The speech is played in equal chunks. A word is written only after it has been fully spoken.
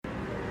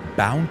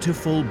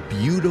bountiful,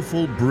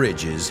 beautiful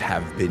bridges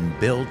have been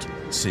built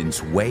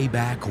since way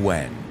back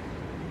when.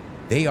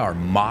 They are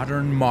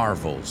modern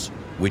marvels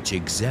which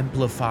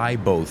exemplify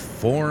both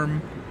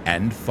form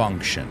and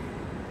function.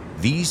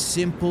 These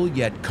simple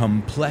yet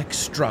complex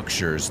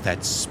structures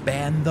that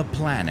span the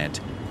planet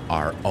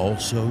are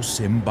also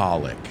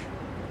symbolic.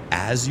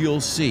 As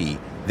you'll see,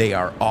 they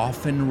are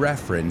often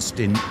referenced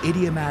in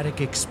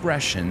idiomatic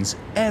expressions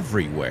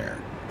everywhere,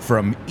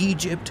 from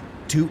Egypt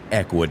to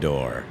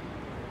Ecuador.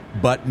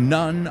 But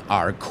none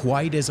are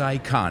quite as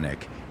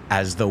iconic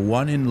as the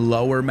one in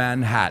Lower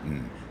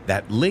Manhattan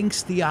that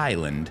links the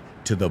island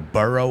to the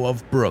borough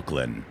of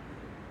Brooklyn.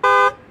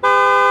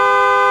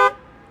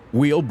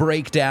 We'll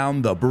break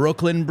down the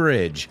Brooklyn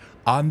Bridge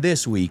on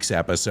this week's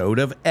episode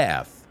of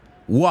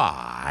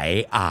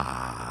FYI.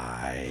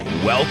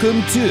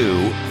 Welcome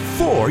to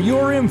For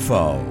Your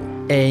Info.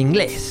 En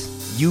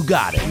inglés. You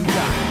got it.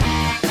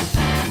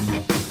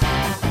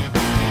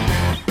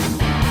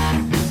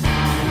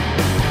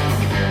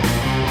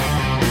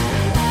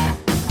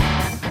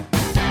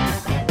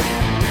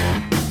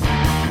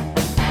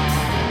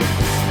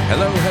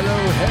 Hello,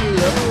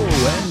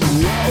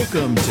 and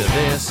welcome to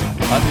this,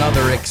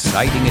 another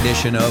exciting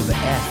edition of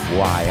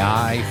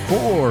FYI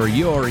For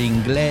Your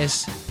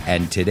English.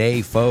 And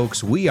today,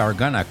 folks, we are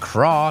gonna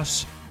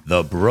cross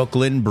the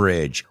Brooklyn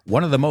Bridge,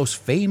 one of the most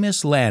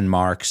famous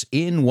landmarks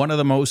in one of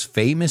the most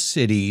famous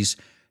cities,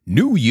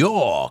 New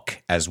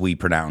York, as we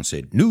pronounce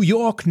it. New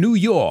York, New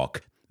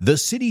York. The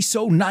city's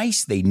so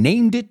nice, they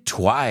named it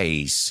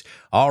twice.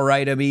 All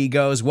right,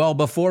 amigos. Well,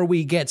 before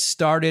we get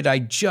started, I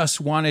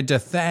just wanted to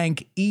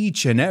thank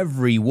each and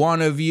every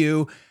one of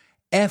you.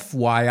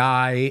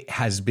 FYI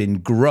has been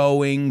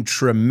growing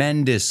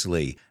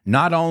tremendously.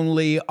 Not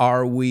only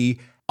are we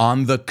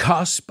on the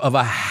cusp of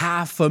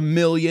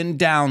 500,000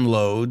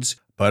 downloads,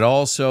 but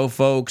also,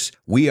 folks,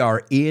 we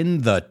are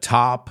in the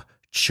top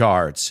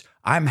charts.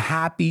 I'm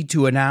happy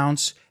to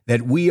announce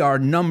that we are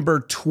number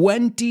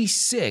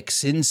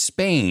 26 in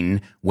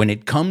Spain when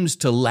it comes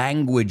to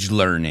language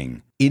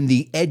learning. In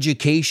the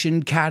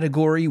education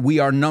category, we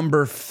are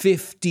number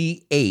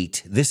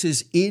 58. This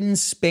is in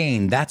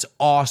Spain. That's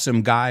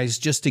awesome, guys.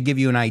 Just to give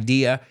you an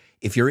idea,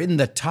 if you're in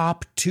the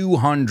top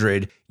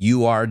 200,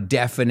 you are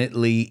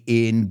definitely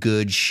in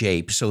good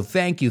shape. So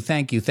thank you,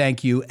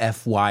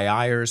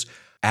 FYIers.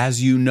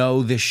 As you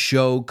know, this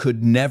show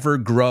could never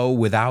grow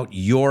without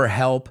your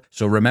help.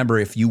 So remember,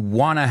 if you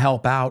want to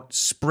help out,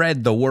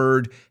 spread the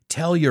word.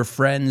 Tell your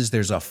friends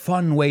there's a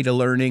fun way to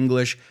learn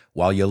English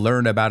while you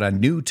learn about a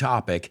new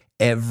topic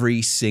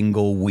every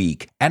single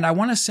week. And I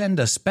want to send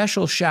a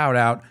special shout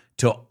out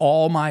to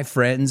all my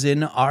friends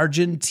in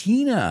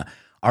Argentina.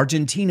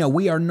 Argentina,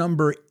 we are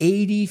number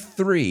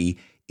 83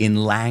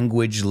 in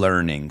language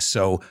learning.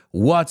 So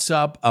what's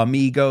up,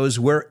 amigos,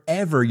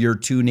 wherever you're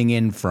tuning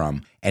in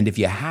from. And if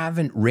you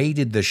haven't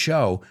rated the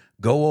show,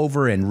 go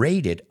over and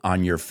rate it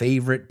on your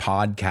favorite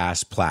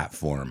podcast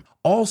platform.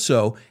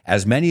 Also,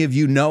 as many of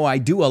you know, I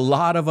do a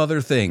lot of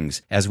other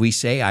things. As we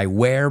say, I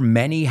wear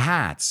many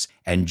hats.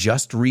 And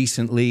just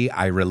recently,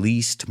 I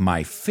released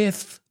my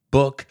 5th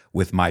book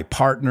with my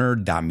partner,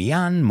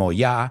 Damian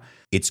Moya.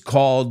 It's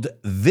called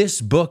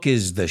This Book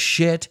is the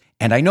Shit.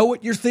 And I know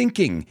what you're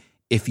thinking.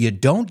 If you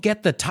don't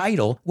get the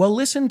title, well,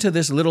 listen to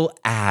this little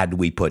ad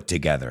we put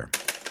together.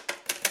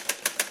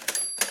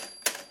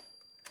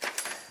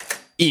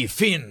 Y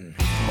fin.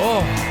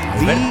 Oh,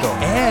 Alberto.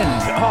 the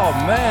end. Oh,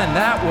 man,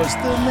 that was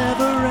the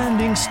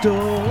never-ending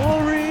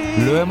story.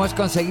 Lo hemos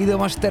conseguido,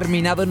 hemos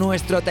terminado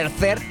nuestro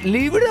tercer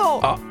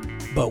libro.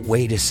 But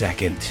wait a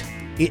second.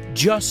 It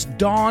just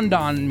dawned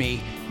on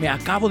me. Me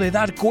acabo de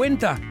dar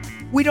cuenta.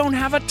 We don't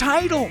have a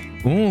title.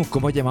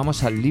 ¿Cómo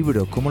llamamos al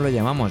libro? ¿Cómo lo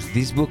llamamos?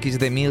 This Book is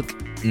the Milk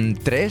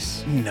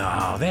 3?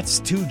 No, that's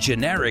too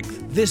generic.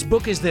 This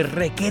book is the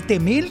Requete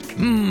Milk?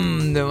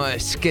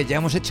 Es que ya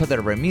hemos hecho The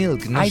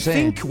Remilk, no I sé.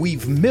 think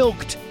we've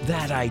milked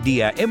that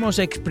idea. Hemos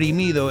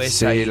exprimido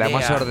esa idea. Sí, la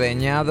hemos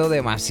ordeñado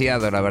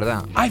demasiado, la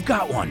verdad. I've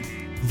got one.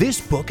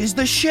 This book is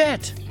the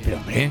shit. Pero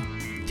hombre,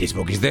 This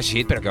Book is the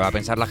shit, ¿pero qué va a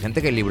pensar la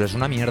gente? ¿Que el libro es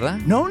una mierda?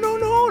 No,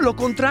 lo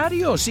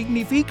contrario.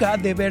 Significa,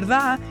 de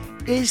verdad,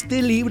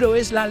 este libro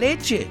es la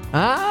leche.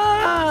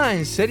 Ah,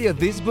 en serio,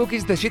 This Book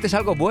is the shit es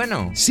algo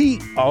bueno. Sí,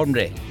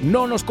 hombre,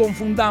 no nos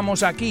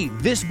confundamos aquí.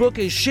 This book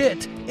is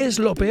shit es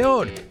lo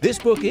peor. This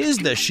book is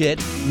the shit,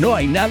 no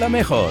hay nada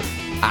mejor.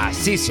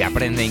 Así se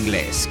aprende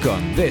inglés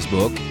con This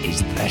Book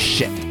is the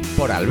shit.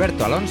 Por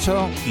Alberto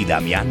Alonso Y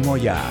Damián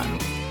Moya.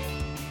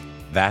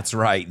 That's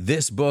right.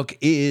 This book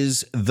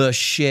is the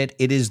shit.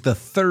 It is the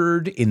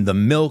 3rd in the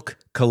Milk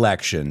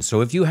collection.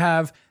 So if you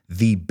have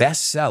the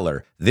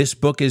bestseller, This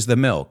Book is the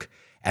Milk,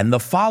 and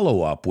the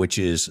follow-up, which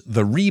is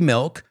the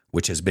Remilk,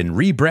 which has been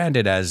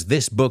rebranded as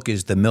This Book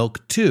is the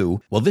Milk 2,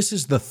 well, this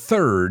is the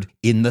 3rd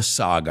in the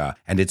saga,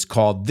 and it's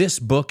called This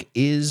Book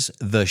is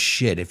the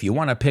Shit. If you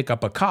want to pick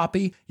up a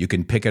copy, you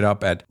can pick it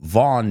up at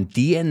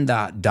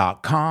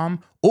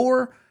vontienda.com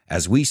or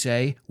as we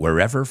say,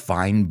 wherever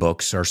fine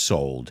books are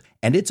sold.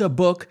 And it's a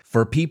book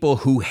for people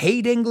who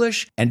hate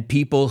English and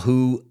people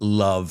who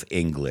love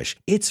English.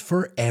 It's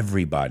for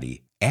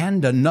everybody.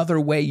 And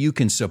another way you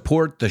can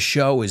support the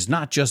show is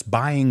not just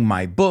buying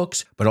my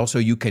books, but also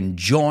you can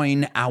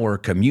join our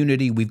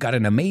community. We've got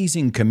an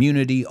amazing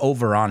community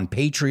over on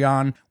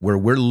Patreon where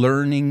we're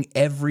learning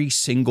every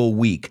single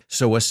week.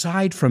 So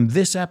aside from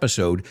this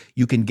episode,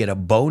 you can get a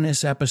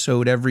bonus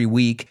episode every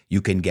week.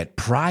 You can get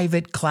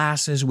private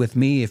classes with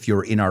me if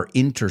you're in our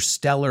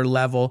interstellar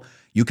level.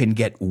 You can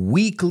get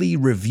weekly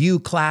review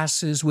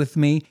classes with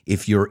me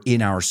if you're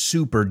in our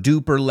super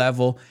duper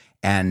level,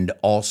 and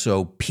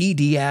also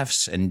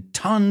PDFs and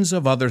tons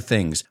of other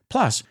things.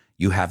 Plus,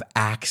 you have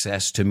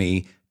access to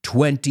me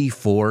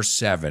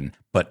 24/7.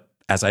 But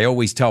as I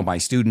always tell my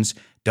students,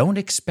 don't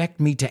expect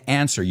me to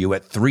answer you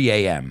at 3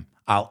 a.m.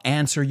 I'll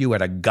answer you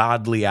at a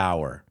godly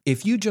hour.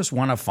 If you just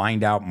want to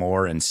find out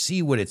more and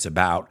see what it's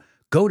about,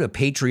 go to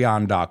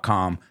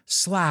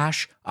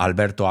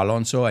patreon.com/Alberto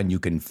Alonso and you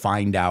can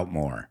find out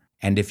more.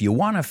 And if you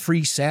want a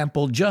free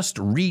sample, just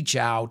reach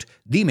out,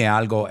 dime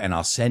algo, and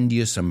I'll send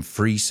you some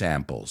free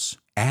samples.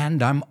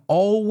 And I'm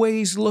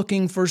always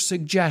looking for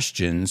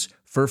suggestions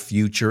for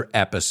future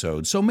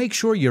episodes. So make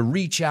sure you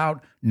reach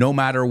out no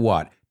matter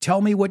what.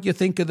 Tell me what you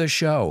think of the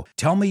show.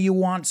 Tell me you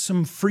want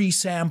some free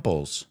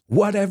samples.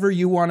 Whatever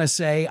you want to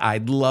say,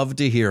 I'd love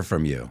to hear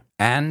from you.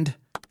 And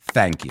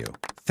thank you.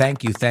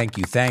 Thank you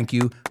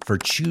for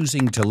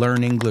choosing to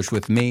learn English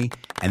with me,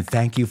 and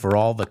thank you for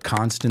all the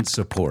constant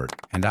support.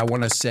 And I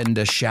want to send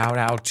a shout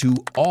out to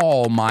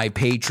all my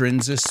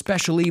patrons,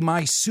 especially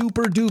my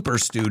super duper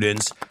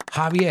students,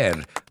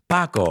 Javier,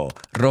 Paco,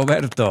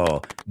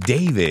 Roberto,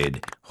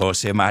 David,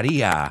 Jose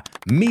Maria,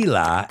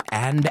 Mila,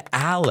 and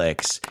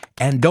Alex.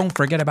 And don't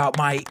forget about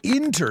my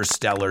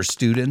interstellar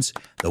students,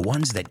 the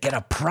ones that get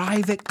a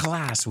private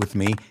class with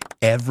me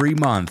every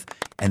month.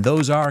 And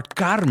those are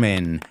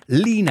Carmen,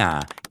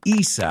 Lina,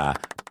 Isa,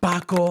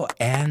 Paco,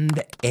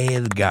 and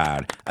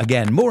Edgar.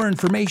 Again, more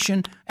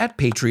information at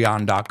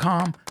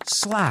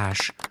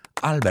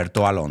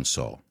patreon.com/Alberto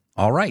Alonso.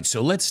 All right,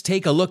 so let's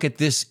take a look at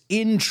this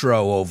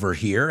intro over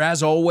here.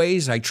 As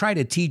always, I try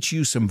to teach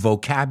you some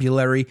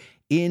vocabulary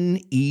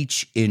in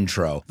each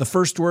intro. The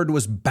first word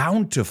was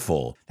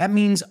bountiful. That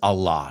means a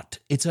lot.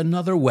 It's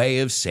another way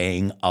of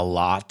saying a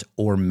lot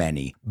or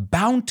many.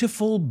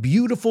 Bountiful,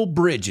 beautiful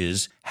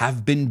bridges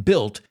have been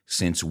built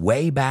since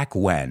way back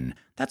when.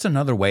 That's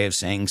another way of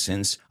saying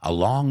since a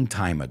long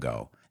time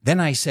ago. Then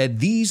I said,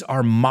 these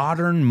are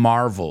modern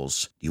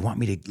marvels. Do you want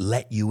me to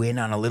let you in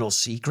on a little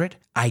secret?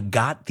 I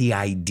got the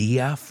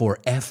idea for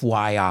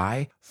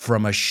FYI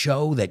from a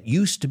show that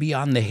used to be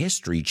on the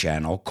History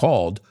Channel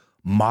called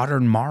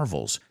Modern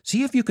Marvels.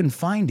 See if you can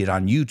find it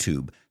on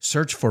YouTube.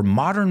 Search for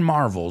Modern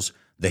Marvels,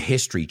 the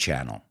History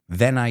Channel.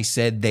 Then I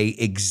said they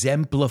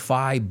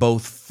exemplify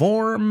both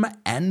form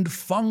and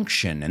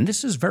function. And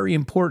this is very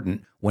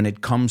important when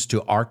it comes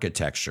to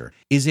architecture.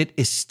 Is it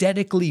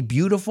aesthetically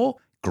beautiful?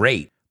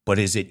 Great. But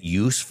is it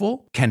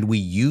useful? Can we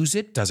use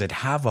it? Does it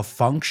have a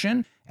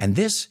function? And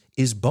this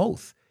is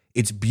both.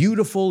 It's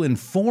beautiful in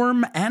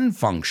form and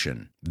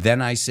function.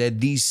 Then I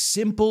said these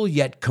simple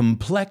yet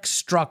complex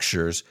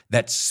structures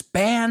that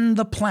span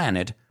the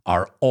planet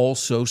are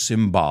also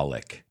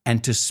symbolic.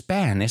 And to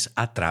span is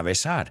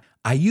atravesar.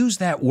 I use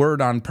that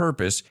word on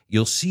purpose.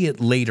 You'll see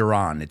it later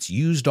on. It's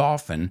used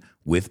often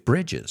with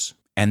bridges.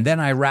 And then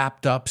I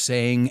wrapped up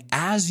saying,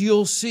 as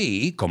you'll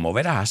see, como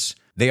verás,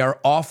 they are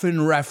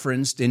often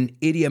referenced in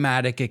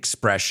idiomatic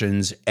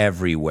expressions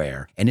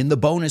everywhere. And in the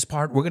bonus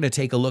part, we're going to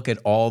take a look at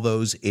all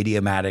those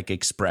idiomatic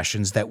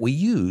expressions that we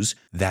use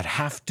that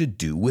have to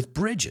do with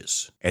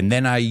bridges. And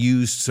then I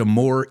used some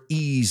more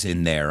E's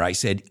in there. I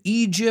said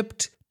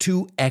Egypt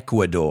to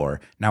Ecuador.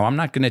 Now, I'm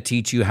not going to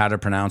teach you how to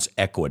pronounce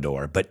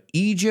Ecuador, but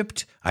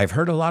Egypt, I've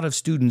heard a lot of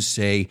students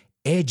say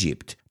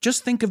Egypt.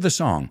 Just think of the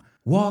song.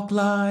 Walk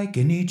like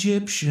an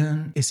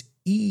Egyptian. It's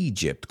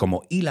Egypt,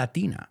 como I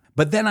latina.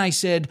 But then I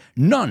said,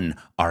 none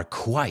are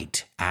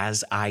quite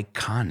as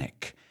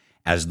iconic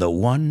as the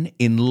one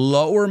in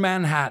Lower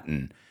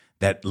Manhattan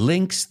that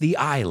links the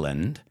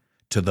island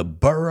to the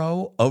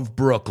borough of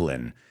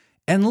Brooklyn.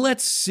 And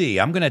let's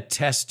see, I'm going to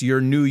test your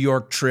New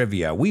York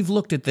trivia. We've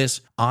looked at this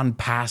on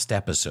past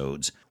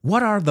episodes.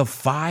 What are the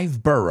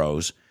 5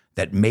 boroughs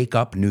that make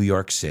up New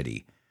York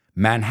City?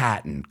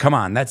 Manhattan. Come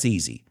on, that's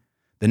easy.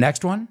 The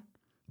next one?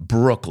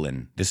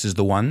 Brooklyn. This is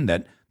the one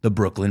that the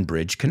Brooklyn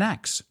Bridge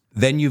connects.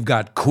 Then you've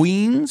got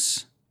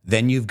Queens.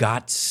 Then you've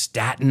got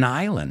Staten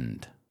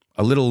Island.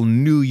 A little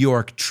New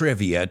York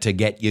trivia to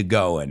get you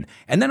going.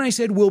 And then I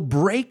said, we'll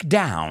break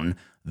down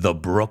the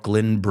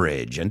Brooklyn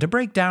Bridge. And to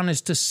break down is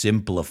to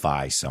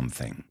simplify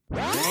something.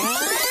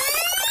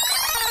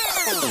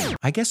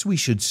 I guess we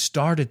should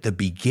start at the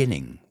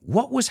beginning.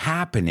 What was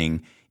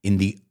happening in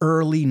the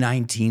early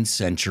 19th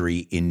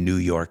century in New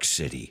York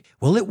City?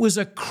 Well, it was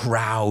a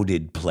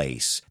crowded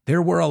place.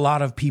 There were a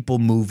lot of people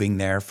moving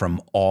there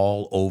from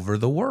all over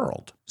the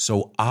world.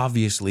 So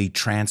obviously,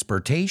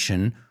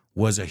 transportation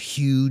was a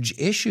huge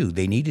issue.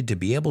 They needed to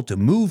be able to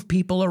move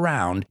people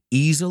around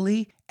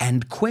easily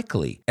and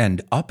quickly.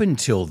 And up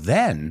until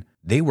then,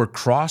 they were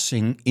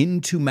crossing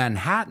into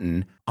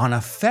Manhattan on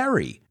a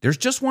ferry. There's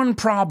just one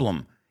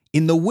problem.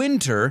 In the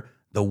winter,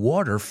 the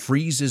water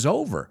freezes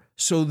over.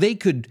 So they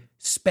could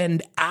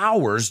spend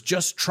hours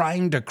just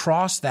trying to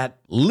cross that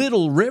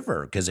little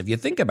river. Because if you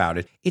think about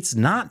it, it's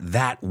not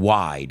that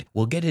wide.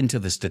 We'll get into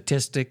the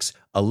statistics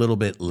a little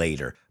bit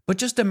later. But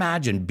just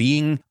imagine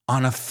being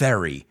on a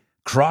ferry,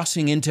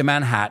 crossing into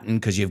Manhattan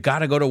because you've got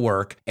to go to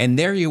work. And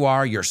there you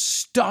are, you're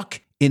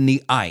stuck in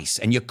the ice.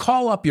 And you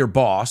call up your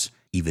boss,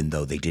 even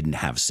though they didn't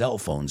have cell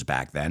phones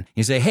back then.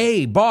 You say,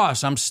 hey,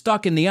 boss, I'm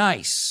stuck in the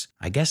ice.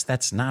 I guess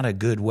that's not a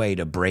good way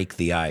to break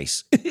the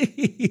ice.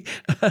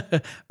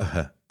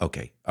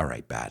 Okay, all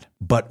right, bad.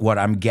 But what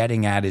I'm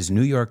getting at is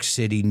New York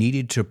City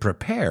needed to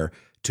prepare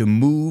to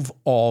move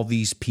all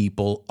these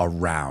people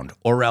around,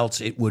 or else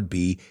it would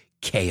be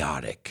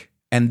chaotic.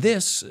 And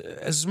this,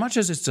 as much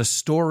as it's a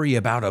story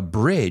about a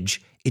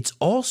bridge, it's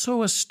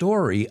also a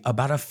story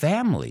about a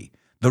family,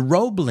 the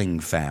Roebling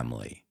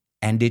family.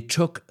 And it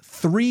took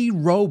 3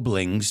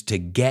 Roeblings to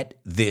get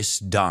this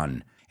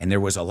done. And there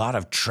was a lot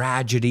of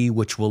tragedy,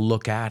 which we'll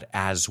look at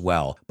as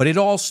well. But it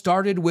all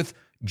started with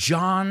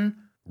John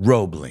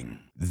Roebling.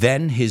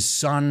 Then his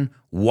son,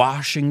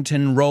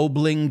 Washington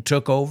Roebling,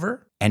 took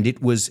over, and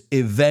it was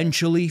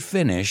eventually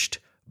finished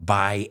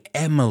by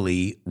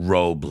Emily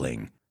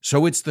Roebling.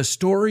 So it's the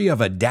story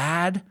of a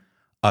dad,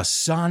 a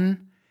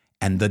son,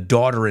 and the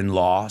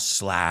daughter-in-law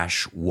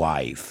 /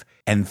 wife.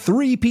 And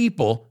 3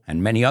 people,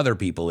 and many other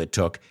people it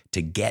took,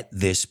 to get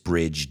this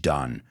bridge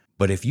done.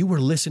 But if you were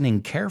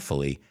listening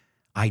carefully,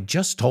 I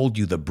just told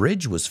you the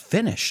bridge was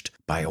finished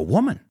by a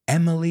woman,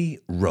 Emily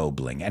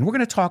Roebling. And we're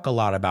going to talk a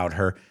lot about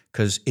her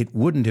because it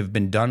wouldn't have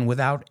been done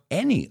without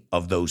any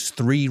of those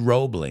 3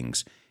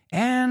 Roeblings.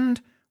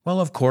 And, well,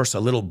 of course, a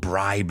little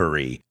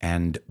bribery.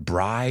 And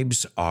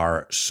bribes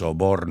are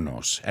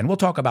sobornos. And we'll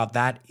talk about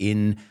that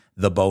in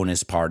the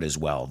bonus part as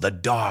well, the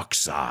dark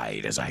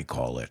side, as I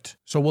call it.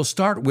 So we'll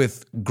start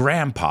with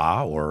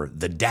Grandpa, or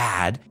the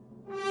dad,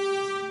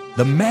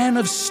 the man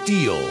of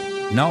steel.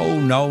 No,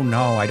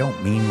 I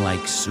don't mean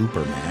like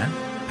Superman.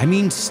 I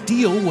mean,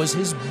 steel was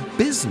his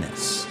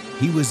business.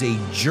 He was a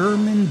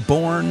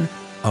German-born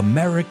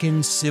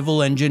American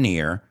civil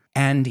engineer,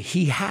 and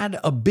he had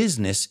a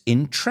business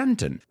in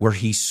Trenton where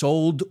he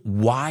sold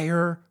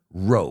wire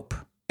rope.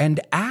 And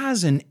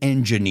as an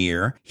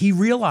engineer, he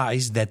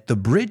realized that the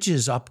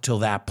bridges up till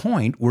that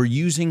point were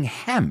using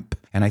hemp.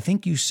 And I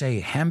think you say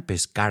hemp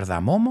is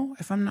cardamomo,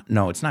 if I'm not...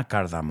 No, it's not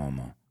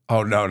cardamomo.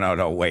 Oh,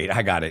 no, wait,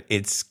 I got it.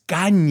 It's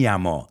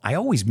cáñamo. I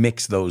always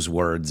mix those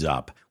words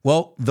up.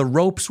 Well, the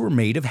ropes were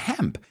made of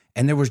hemp,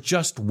 and there was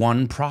just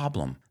one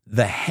problem.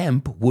 The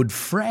hemp would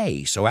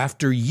fray. So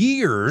after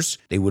years,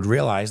 they would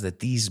realize that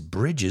these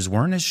bridges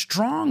weren't as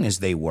strong as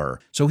they were.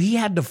 So he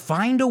had to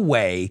find a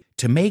way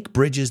to make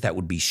bridges that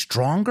would be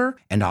stronger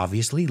and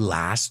obviously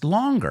last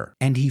longer.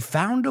 And he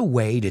found a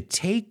way to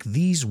take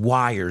these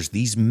wires,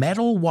 these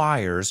metal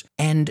wires,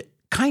 and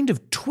kind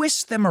of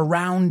twist them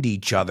around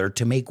each other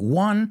to make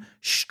one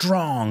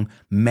strong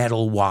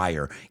metal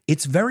wire.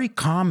 It's very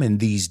common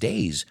these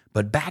days,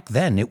 but back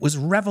then it was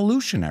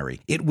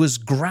revolutionary. It was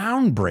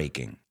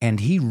groundbreaking.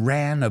 And he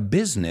ran a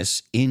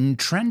business in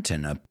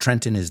Trenton.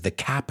 Trenton is the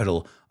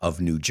capital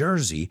of New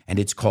Jersey, and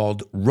it's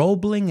called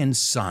Roebling &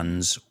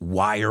 Sons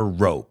Wire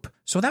Rope.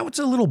 So that was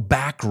a little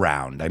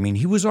background. I mean,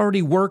 he was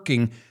already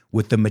working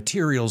with the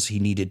materials he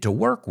needed to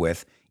work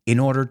with in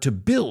order to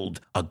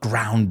build a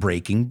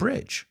groundbreaking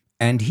bridge.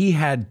 And he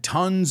had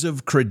tons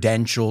of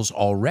credentials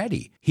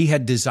already. He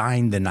had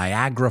designed the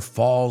Niagara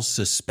Falls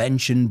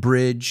Suspension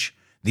Bridge,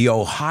 the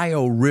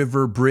Ohio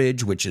River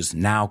Bridge, which is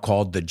now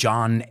called the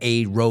John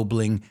A.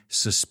 Roebling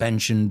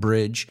Suspension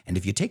Bridge. And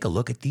if you take a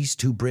look at these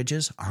 2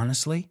 bridges,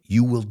 honestly,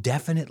 you will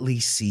definitely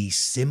see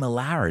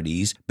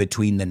similarities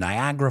between the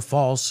Niagara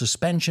Falls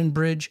Suspension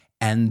Bridge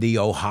and the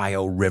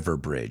Ohio River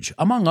Bridge,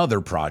 among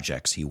other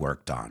projects he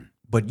worked on.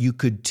 But you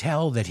could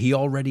tell that he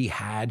already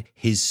had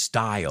his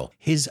style,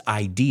 his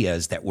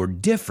ideas that were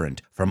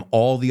different from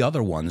all the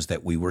other ones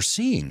that we were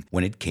seeing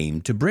when it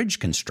came to bridge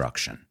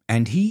construction.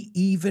 And he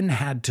even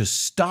had to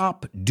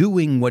stop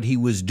doing what he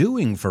was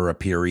doing for a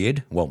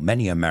period, well,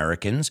 many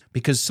Americans,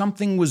 because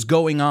something was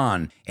going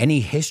on.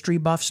 Any history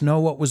buffs know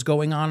what was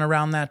going on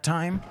around that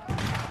time?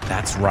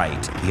 That's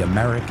right, the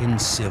American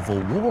Civil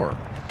War.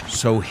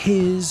 So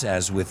his,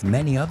 as with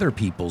many other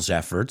people's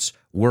efforts,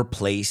 were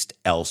placed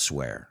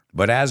elsewhere.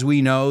 But as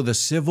we know, the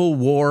Civil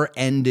War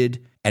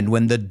ended, and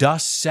when the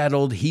dust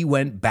settled, he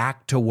went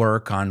back to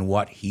work on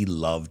what he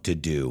loved to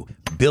do,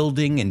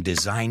 building and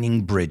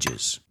designing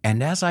bridges.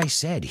 And as I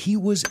said, he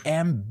was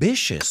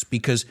ambitious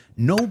because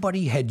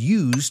nobody had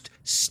used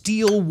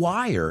steel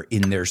wire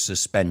in their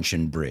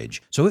suspension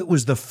bridge. So it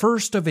was the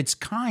first of its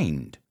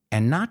kind.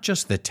 And not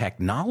just the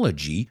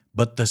technology,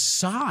 but the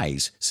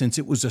size. Since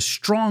it was a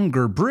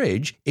stronger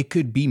bridge, it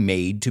could be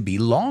made to be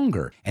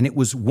longer. And it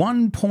was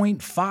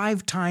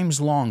 1.5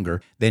 times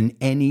longer than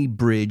any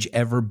bridge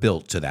ever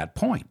built to that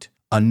point.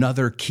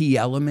 Another key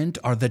element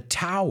are the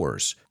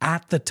towers.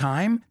 At the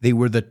time, they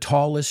were the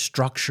tallest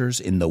structures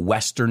in the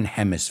Western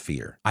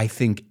Hemisphere. I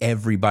think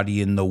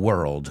everybody in the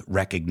world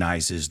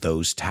recognizes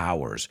those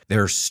towers.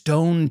 They're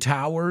stone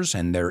towers,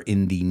 and they're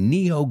in the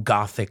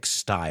neo-Gothic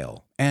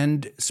style.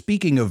 And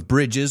speaking of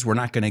bridges, we're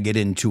not going to get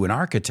into an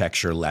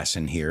architecture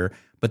lesson here,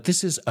 but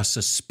this is a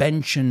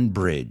suspension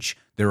bridge.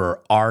 There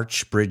are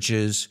arch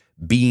bridges,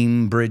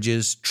 beam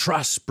bridges,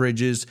 truss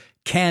bridges,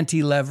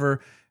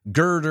 cantilever,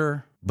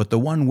 girder. But the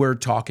one we're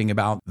talking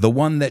about, the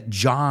one that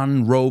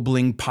John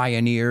Roebling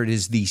pioneered,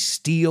 is the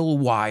steel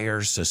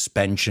wire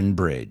suspension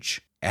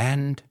bridge.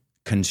 And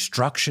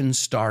construction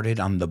started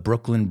on the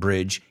Brooklyn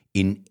Bridge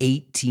in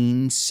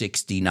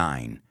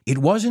 1869. It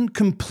wasn't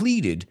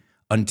completed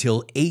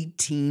until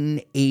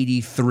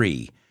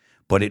 1883,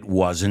 but it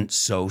wasn't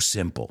so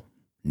simple.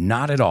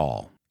 Not at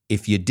all.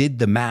 If you did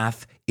the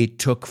math, it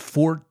took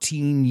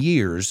 14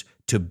 years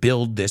to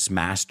build this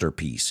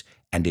masterpiece,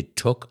 and it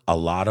took a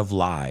lot of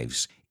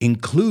lives,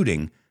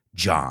 including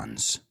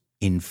John's.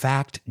 In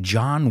fact,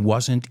 John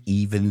wasn't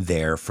even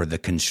there for the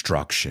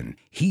construction.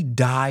 He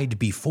died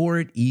before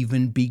it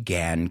even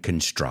began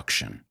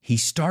construction. He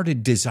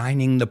started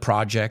designing the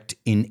project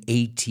in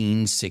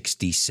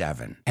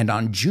 1867, and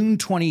on June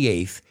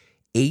 28th,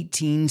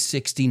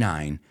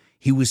 1869,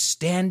 he was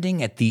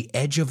standing at the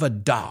edge of a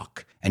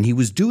dock, and he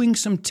was doing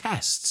some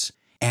tests,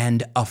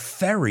 and a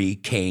ferry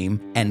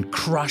came and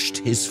crushed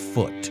his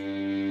foot.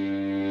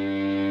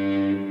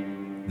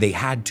 They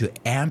had to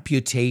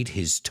amputate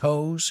his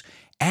toes,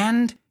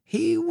 and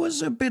he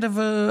was a bit of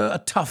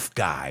a tough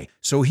guy,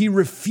 so he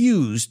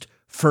refused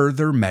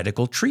further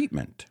medical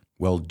treatment.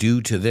 Well,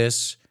 due to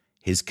this,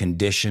 his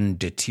condition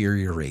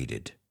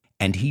deteriorated,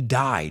 and he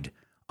died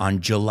on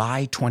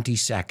July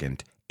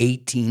 22nd,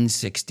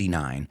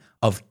 1869,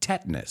 of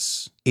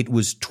tetanus. It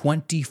was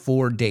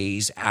 24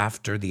 days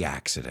after the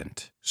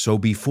accident. So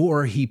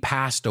before he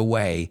passed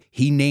away,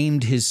 he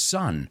named his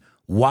son,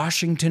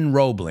 Washington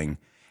Roebling,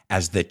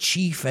 as the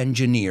chief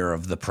engineer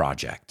of the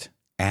project.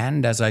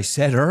 And as I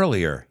said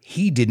earlier,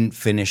 he didn't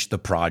finish the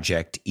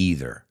project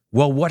either.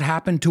 Well, what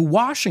happened to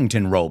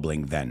Washington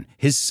Roebling then,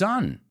 his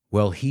son?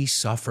 Well, he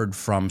suffered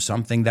from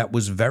something that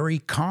was very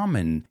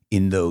common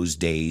in those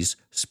days,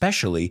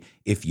 especially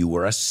if you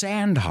were a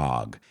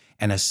sandhog.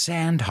 And a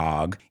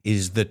sandhog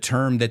is the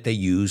term that they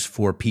use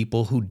for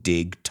people who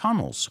dig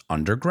tunnels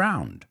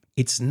underground.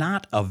 It's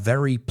not a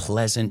very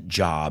pleasant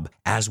job,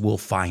 as we'll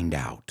find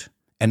out.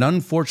 And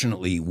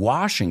unfortunately,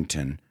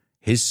 Washington,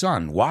 his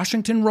son,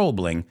 Washington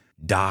Roebling,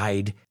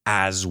 died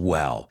as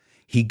well.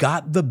 He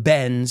got the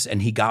bends,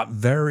 and he got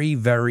very,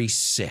 very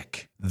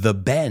sick. The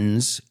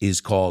bends is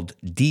called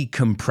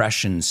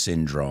decompression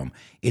syndrome.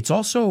 It's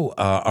also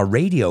a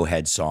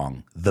Radiohead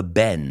song, The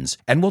Bends,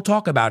 and we'll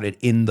talk about it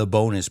in the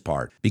bonus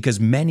part, because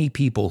many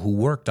people who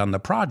worked on the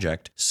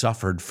project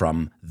suffered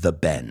from the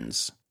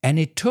bends. And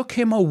it took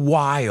him a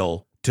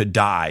while to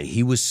die.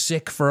 He was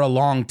sick for a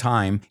long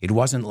time. It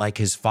wasn't like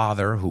his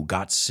father, who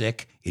got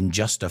sick in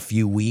just a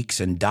few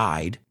weeks and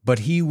died, but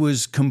he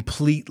was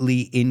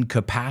completely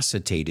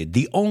incapacitated.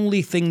 The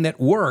only thing that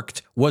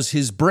worked was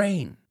his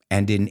brain.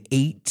 And in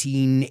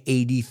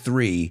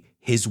 1883,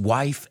 his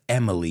wife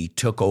Emily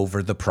took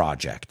over the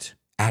project.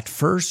 At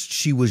first,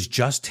 she was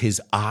just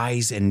his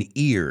eyes and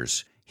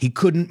ears. He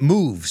couldn't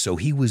move, so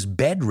he was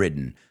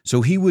bedridden.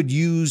 So he would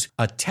use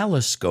a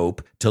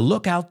telescope to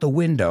look out the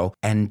window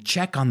and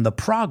check on the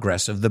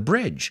progress of the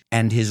bridge.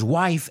 And his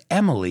wife,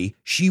 Emily,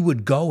 she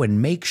would go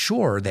and make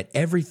sure that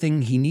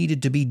everything he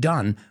needed to be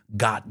done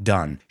got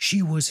done.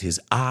 She was his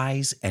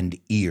eyes and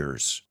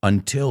ears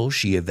until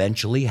she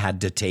eventually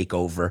had to take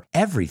over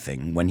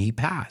everything when he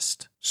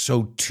passed.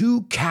 So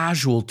 2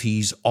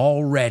 casualties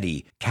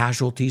already.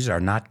 Casualties are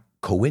not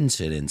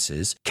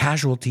coincidences.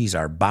 Casualties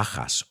are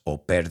bajas o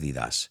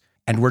pérdidas.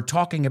 And we're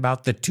talking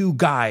about the 2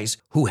 guys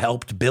who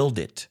helped build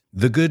it.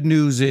 The good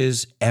news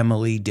is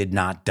Emily did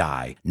not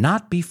die,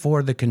 not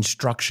before the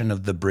construction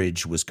of the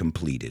bridge was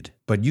completed.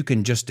 But you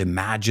can just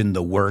imagine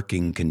the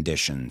working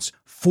conditions.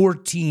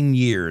 14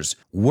 years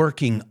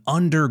working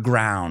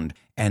underground,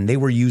 and they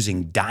were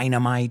using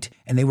dynamite,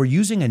 and they were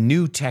using a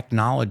new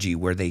technology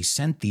where they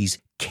sent these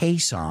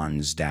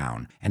caissons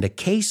down. And a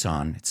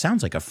caisson, it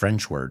sounds like a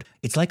French word.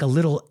 It's like a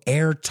little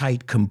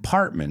airtight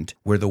compartment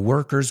where the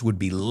workers would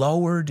be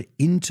lowered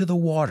into the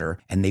water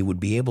and they would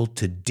be able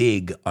to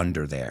dig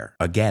under there.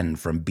 Again,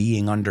 from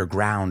being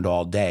underground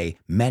all day,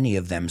 many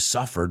of them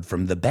suffered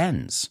from the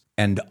bends,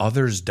 and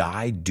others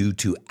died due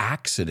to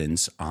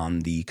accidents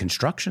on the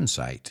construction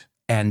site.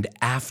 And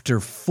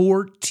after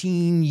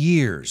 14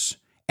 years,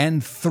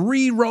 and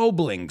 3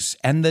 Roeblings,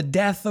 and the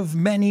death of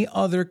many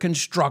other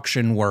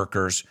construction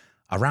workers,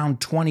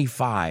 around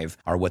 25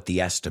 are what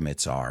the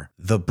estimates are,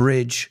 the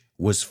bridge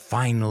was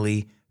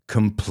finally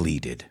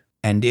completed.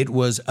 And it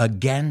was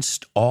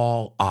against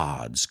all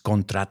odds,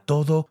 contra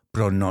todo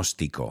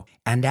pronóstico.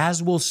 And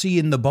as we'll see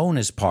in the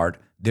bonus part,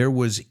 There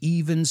was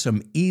even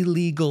some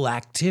illegal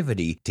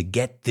activity to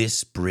get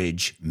this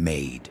bridge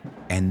made.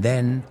 And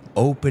then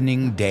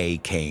opening day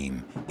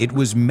came. It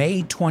was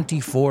May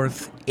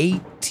 24th,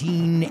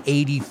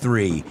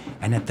 1883,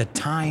 and at the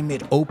time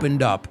it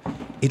opened up,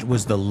 it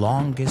was the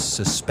longest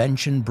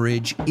suspension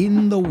bridge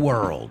in the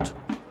world.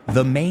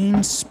 The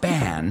main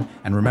span,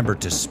 and remember,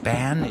 to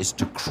span is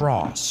to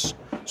cross.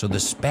 So the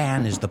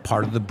span is the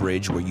part of the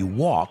bridge where you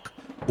walk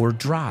or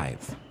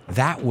drive.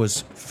 That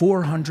was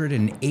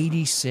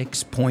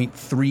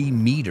 486.3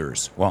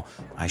 meters. Well,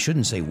 I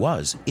shouldn't say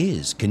was,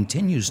 is,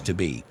 continues to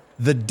be.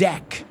 The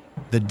deck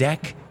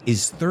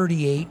is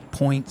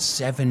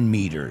 38.7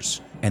 meters,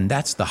 and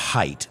that's the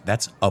height.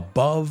 That's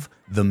above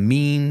the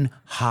mean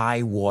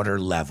high water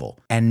level.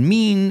 And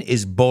mean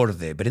is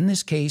borde, but in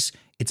this case,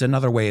 it's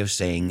another way of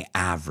saying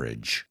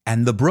average.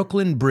 And the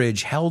Brooklyn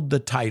Bridge held the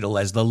title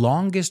as the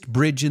longest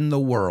bridge in the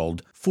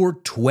world for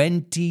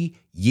 20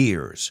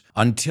 years,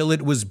 until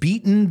it was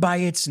beaten by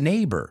its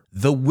neighbor,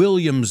 the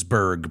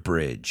Williamsburg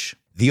Bridge.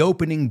 The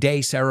opening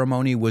day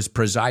ceremony was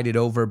presided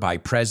over by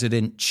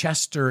President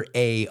Chester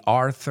A.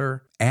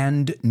 Arthur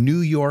and New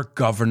York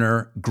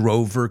Governor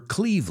Grover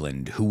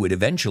Cleveland, who would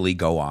eventually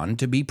go on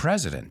to be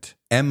president.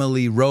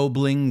 Emily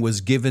Roebling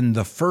was given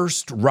the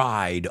first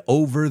ride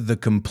over the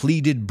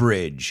completed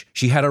bridge.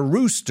 She had a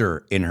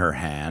rooster in her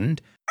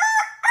hand.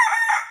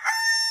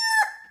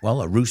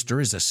 Well, a rooster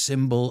is a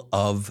symbol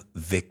of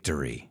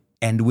victory.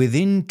 And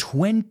within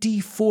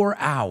 24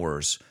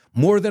 hours,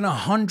 more than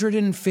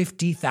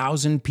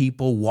 150,000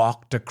 people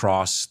walked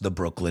across the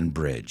Brooklyn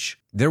Bridge.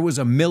 There was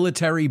a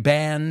military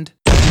band.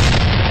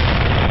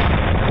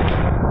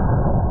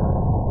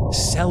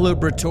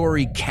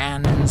 Celebratory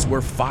cannons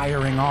were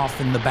firing off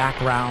in the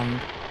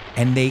background,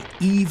 and they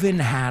even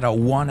had a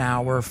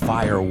 1-hour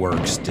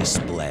fireworks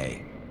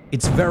display.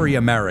 It's very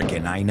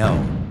American, I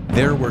know.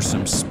 There were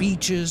some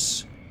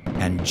speeches,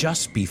 and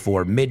just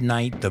before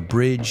midnight, the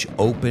bridge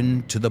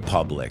opened to the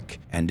public,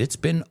 and it's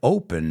been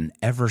open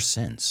ever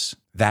since.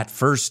 That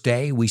first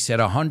day, we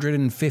said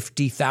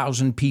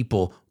 150,000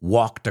 people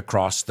walked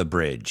across the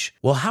bridge.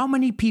 Well, how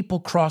many people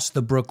cross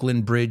the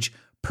Brooklyn Bridge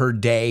per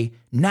day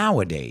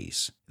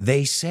nowadays?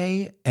 They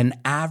say an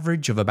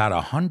average of about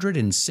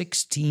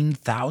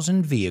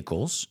 116,000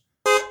 vehicles,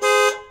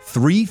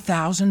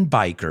 3,000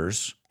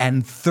 bikers,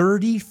 and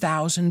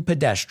 30,000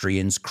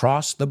 pedestrians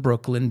cross the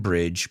Brooklyn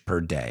Bridge per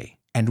day.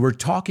 And we're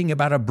talking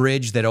about a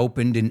bridge that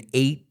opened in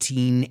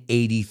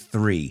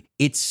 1883.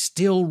 It's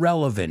still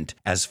relevant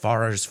as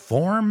far as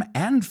form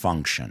and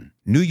function.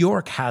 New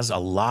York has a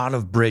lot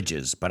of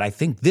bridges, but I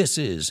think this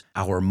is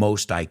our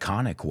most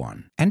iconic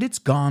one. And it's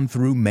gone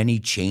through many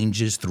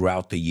changes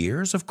throughout the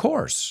years, of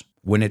course.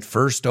 When it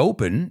first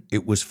opened,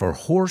 it was for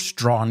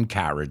horse-drawn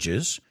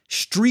carriages,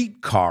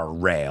 streetcar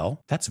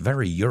rail, that's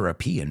very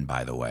European,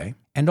 by the way,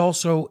 and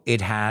also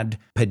it had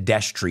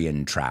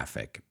pedestrian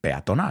traffic,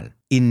 peatonal.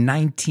 In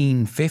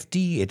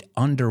 1950, it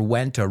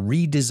underwent a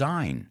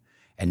redesign,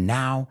 and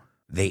now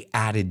they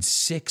added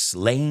 6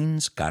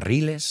 lanes,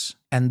 carriles,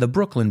 and the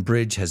Brooklyn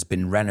Bridge has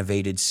been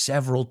renovated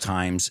several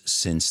times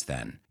since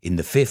then, in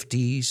the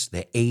 50s,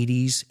 the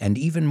 80s, and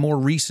even more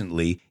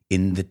recently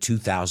in the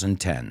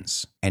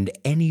 2010s. And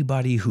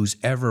anybody who's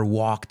ever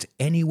walked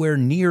anywhere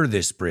near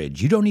this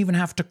bridge, you don't even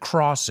have to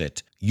cross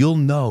it, you'll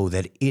know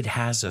that it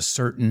has a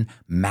certain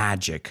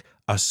magic,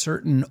 a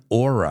certain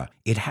aura.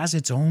 It has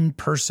its own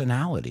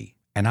personality.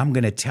 And I'm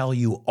going to tell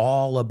you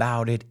all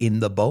about it in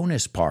the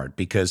bonus part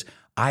because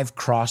I've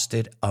crossed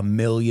it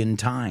 1,000,000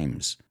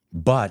 times.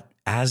 But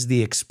as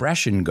the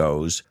expression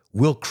goes,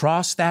 we'll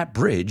cross that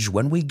bridge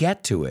when we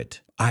get to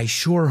it. I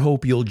sure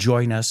hope you'll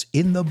join us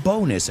in the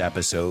bonus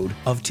episode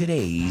of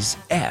today's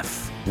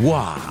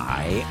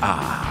FYI.